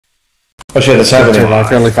Oh shit, it's happening.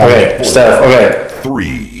 Okay, Steph, okay.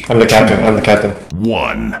 3. I'm the captain, I'm the captain.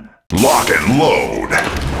 1. Lock and load.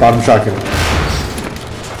 Bottom shotgun.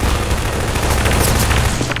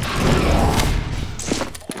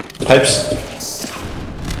 Pipes.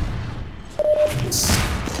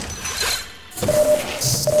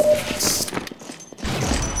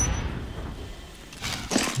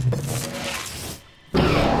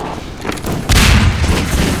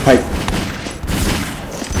 Pipe.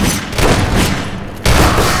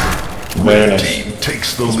 Very nice. Team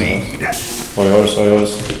takes the lead. Oh, yours.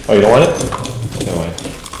 Oh, you don't want it? No way.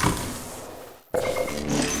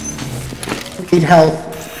 Need help.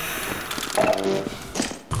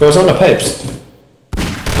 It was on the pipes.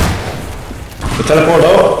 The teleport,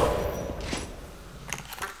 oh!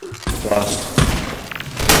 Lost.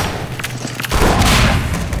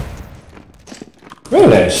 Very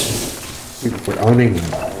nice. We're owning him.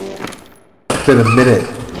 It's been a minute.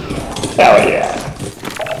 Hell yeah.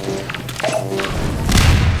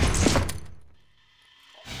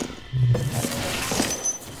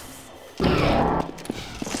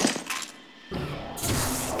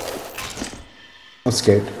 I'm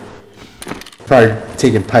scared. Probably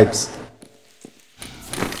taking pipes.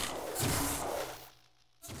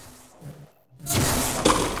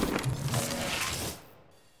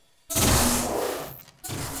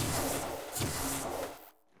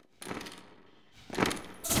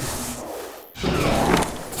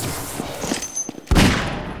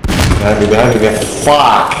 Behind me.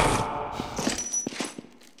 Fuck!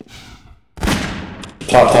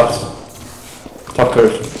 Top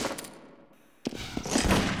curve.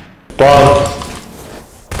 Bottom.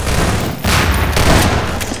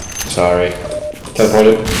 Sorry.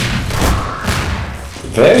 Teleported.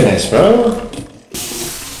 Very nice, bro.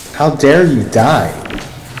 How dare you die?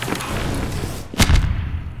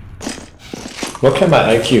 Look at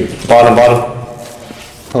my IQ. Bottom.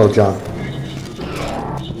 Hello, John.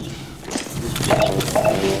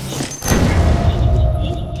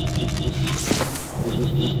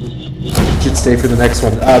 Should stay for the next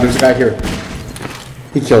one. There's a guy here.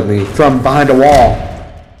 He killed me from behind a wall.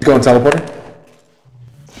 Go and teleporter.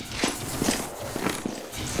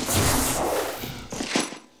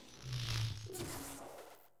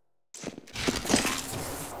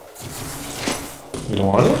 You don't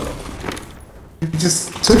want it? You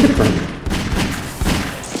just took it from me.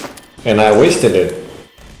 And I wasted it.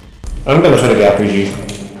 I'm gonna try to get RPG.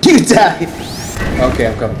 You died! Okay,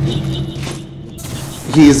 I'm coming.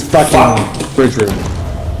 He is fucking bridge room.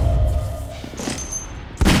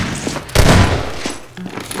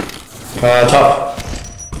 Top.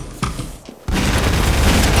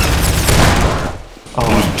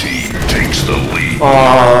 Blue team takes the lead.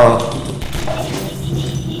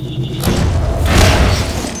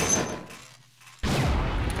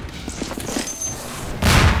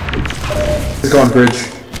 He's going bridge.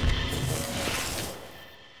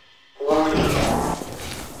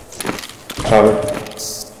 Cover.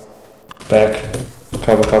 Back.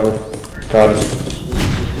 Cover. Got it.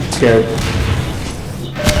 Scared.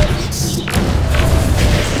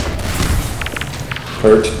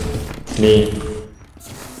 Hurt. Knee.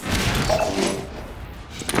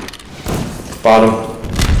 Bottom.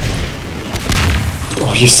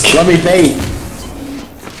 Oh, you scared. Let me bait.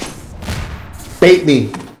 Bait me.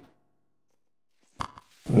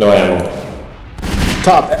 No ammo.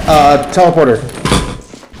 Top. Teleporter.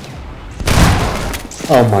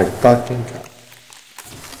 Oh my fucking god.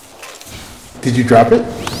 Did you drop it?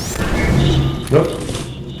 Nope.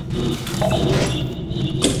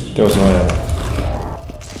 There was no ammo.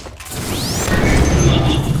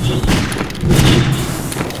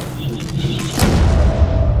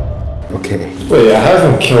 Okay. Wait, I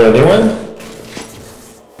haven't killed anyone?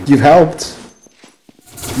 You've helped.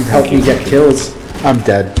 You've helped me get kills. I'm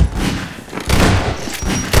dead.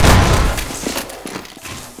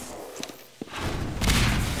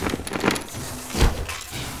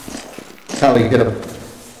 Tally, get him.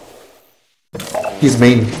 He's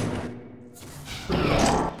main.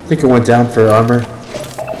 I think it went down for armor.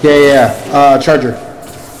 Yeah. Charger.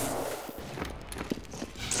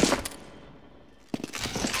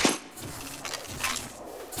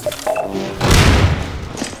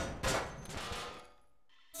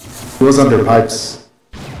 He was under pipes.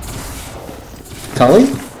 Tully?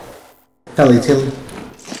 Tilly.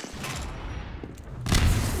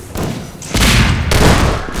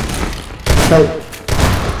 No.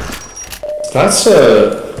 That's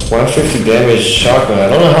a 150 damage shotgun. I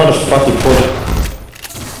don't know how the fuck you pulled it.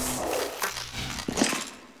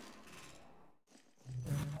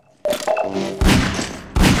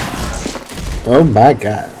 Oh my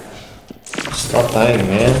god. Stop dying,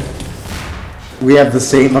 man. We have the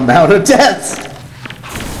same amount of deaths.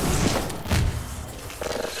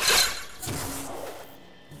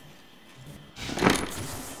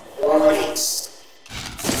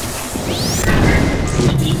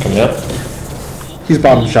 Coming up. He's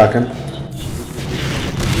bottom shotgun.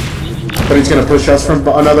 But he's gonna push us from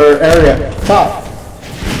another area. Top.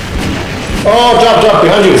 Oh, drop,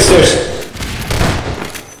 behind you, stairs.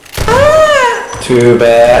 Too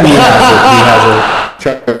bad. He has it.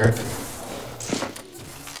 Trevor.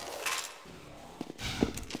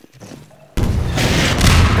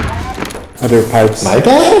 Other pipes. My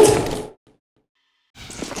bad?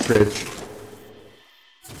 Bridge.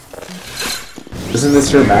 Isn't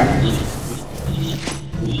this your map?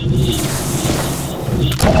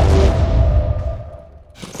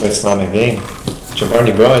 It's not my game.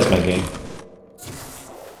 Jabarni Bro is my game.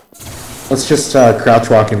 Let's just crouch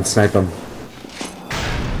walk and snipe him.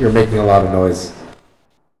 You're making a lot of noise.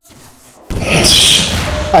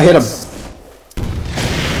 I hit him.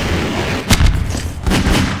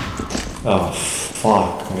 Oh,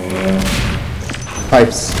 fuck, man.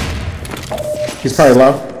 Pipes. He's probably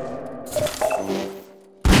low.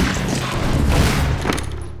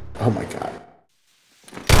 Oh my god.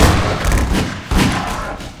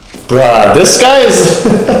 Bruh, this guy is...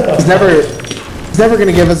 He's never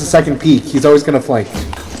gonna give us a second peek. He's always gonna flank.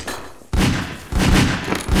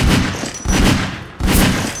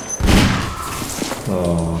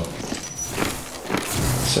 Oh.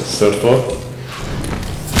 It's just third floor.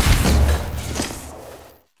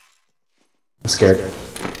 I'm scared.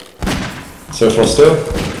 Third floor still.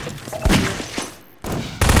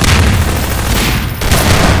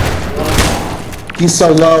 He's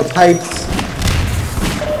so low. Pipes.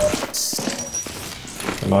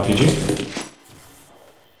 I'm RPG.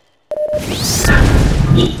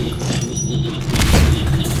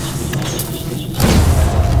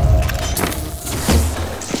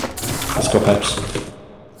 Let's go pipes.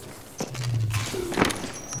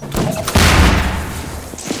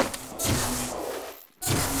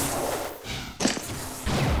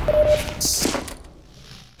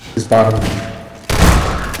 He's bottom.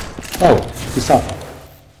 Oh, he's top.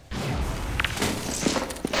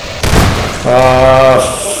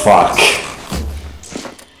 Fuck.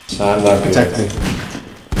 So I'm not good. Protect me.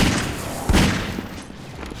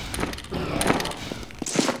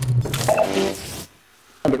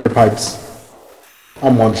 Under pipes.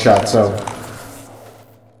 I'm one shot, so.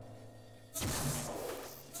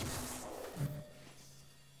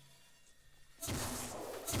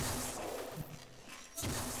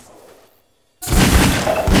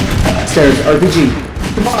 Stairs, RPG.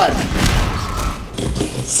 Come on!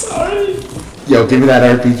 Sorry. Yo, give me that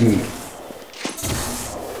RPG.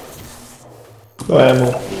 No ammo.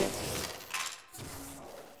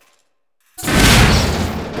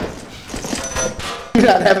 You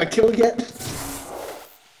not have a kill yet?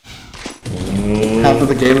 Half of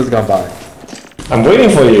the game has gone by. I'm waiting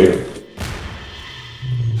for you.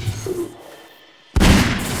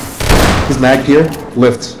 He's mag here.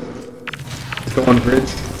 Lift. Go on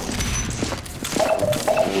bridge.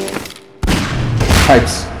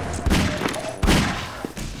 Pipes.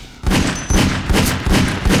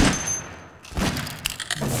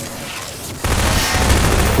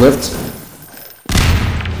 Lift.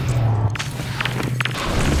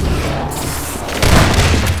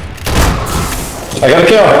 I got a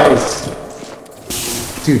kill. Nice.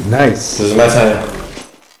 Dude, nice. This is my time.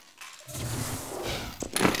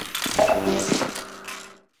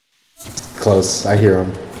 Close. I hear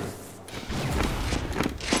him.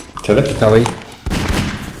 Telly? Telly.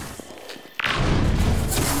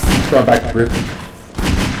 Throw it back to bridge.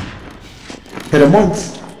 Hit him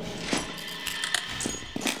once.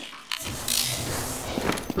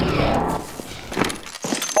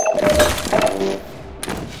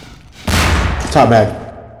 Top mag.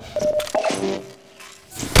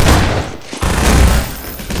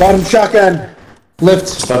 Bottom shotgun. Lift.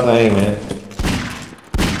 Stop lying, man.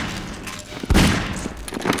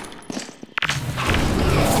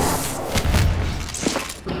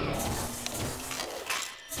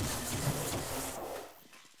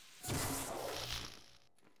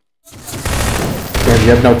 Damn,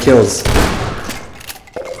 you have no kills.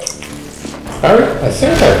 I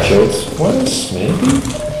think I killed once, maybe?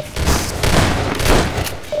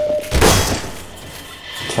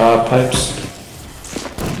 Top pipes.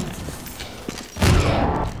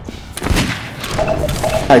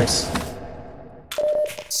 Pipes.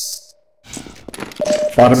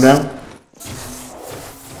 Bottom now.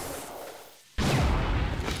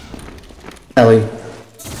 Ellie.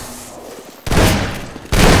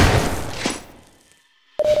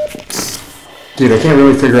 Dude, I can't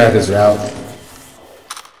really figure out his route.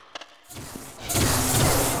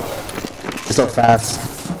 So fast.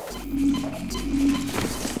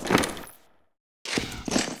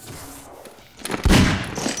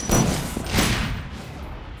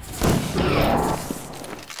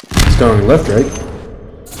 It's going left, right?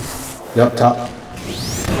 Yep, top.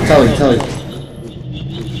 Telly.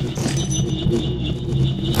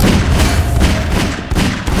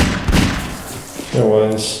 It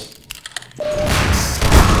was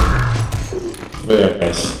very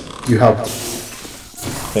nice. You helped.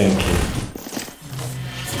 Thank you.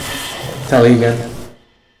 Telly again.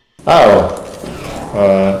 Oh.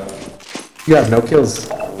 You have no kills.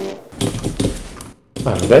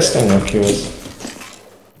 I'm the best thing no kills.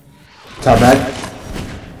 Top mag.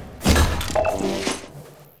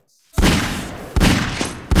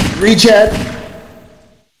 Regen.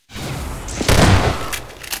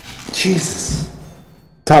 Jesus.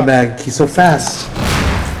 Top mag, he's so fast.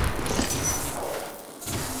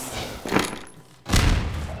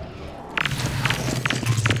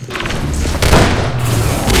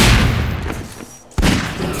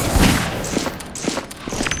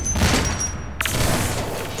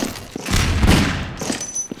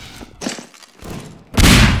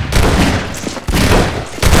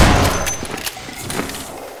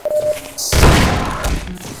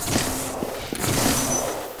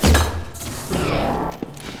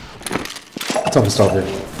 It's almost over.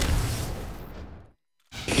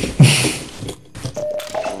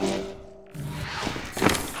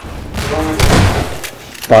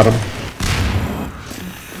 Bottom.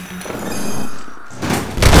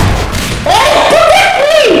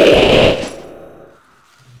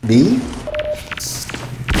 Me?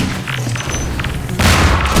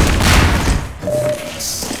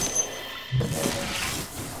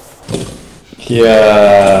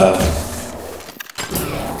 Yeah.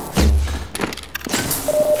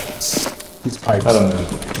 He's pipes. I don't know.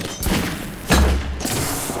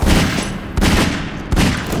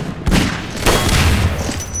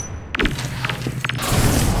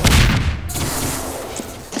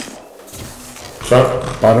 Front.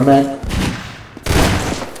 Bottom mag.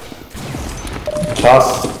 Top.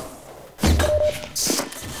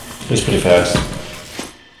 He's pretty fast.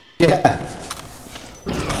 Yeah.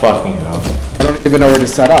 Fucking hell. I don't even know where to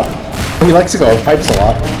set up. He likes to go with pipes a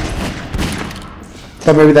lot.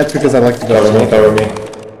 But maybe that's because I like to go. Cover me.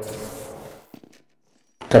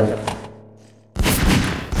 Come.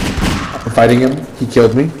 I'm fighting him. He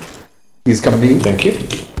killed me. He's coming to you. Thank you.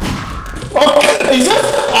 Oh, he's just,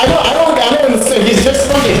 I don't understand. He's just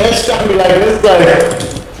fucking headshot me like this, like,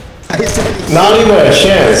 I said not even a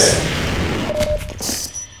chance.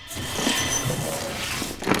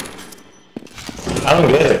 I don't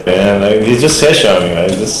get it, man. Like, he just headshot me,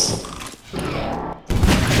 like, this.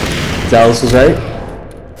 Dallas was right.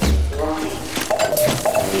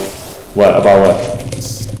 What? About what?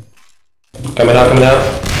 Coming out.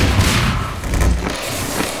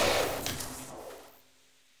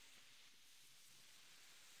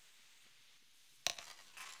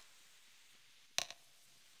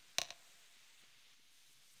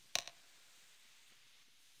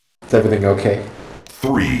 Is everything okay?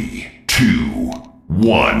 3, 2,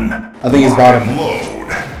 1. I think he's bottom.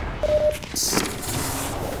 Load.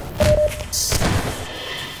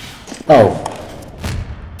 Oh.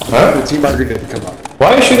 Huh? The team marker didn't come up.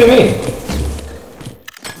 Why are you shooting me?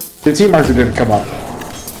 The team marker didn't come up.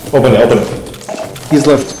 Open it. He's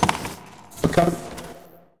left. Okay.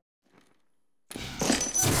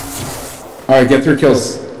 Alright, get 3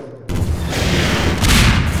 kills.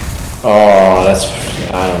 Oh, that's...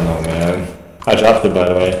 I don't know, man. I dropped it, by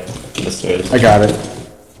the way. Let's do it. I got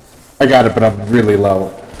it, but I'm really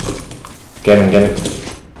low. Get him.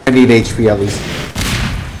 I need HP at least.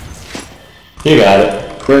 You got it.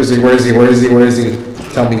 Where is he?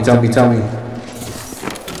 Tell me.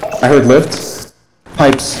 I heard lift.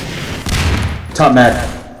 Pipes. Top mat.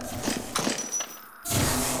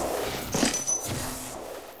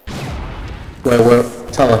 Where?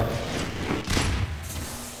 Tell her.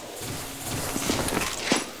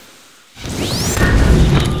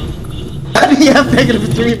 How do you have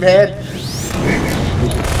 -3, man?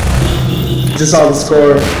 Just saw the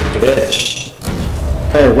score. Bitch.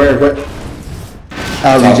 Where?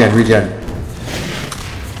 Regen.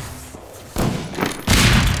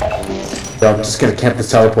 So I'm just gonna camp this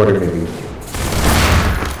teleporter maybe.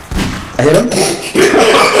 I hit him?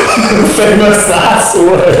 Famous last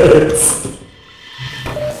words.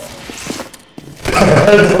 I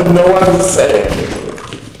don't know what to say.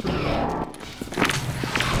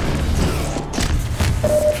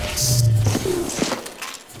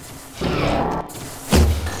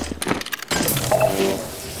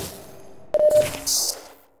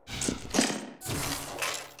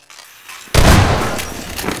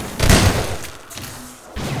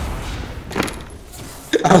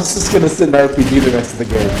 I was just gonna sit in RPG the rest of the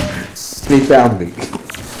game. And he found me.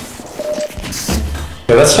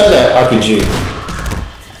 Okay, let's try that RPG.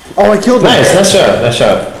 Oh, I killed him! Nice shot, nice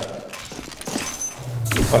shot.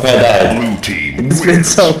 Okay, I died. Blue team It's been wins.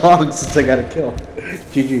 so long since I got a kill.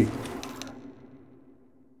 GG.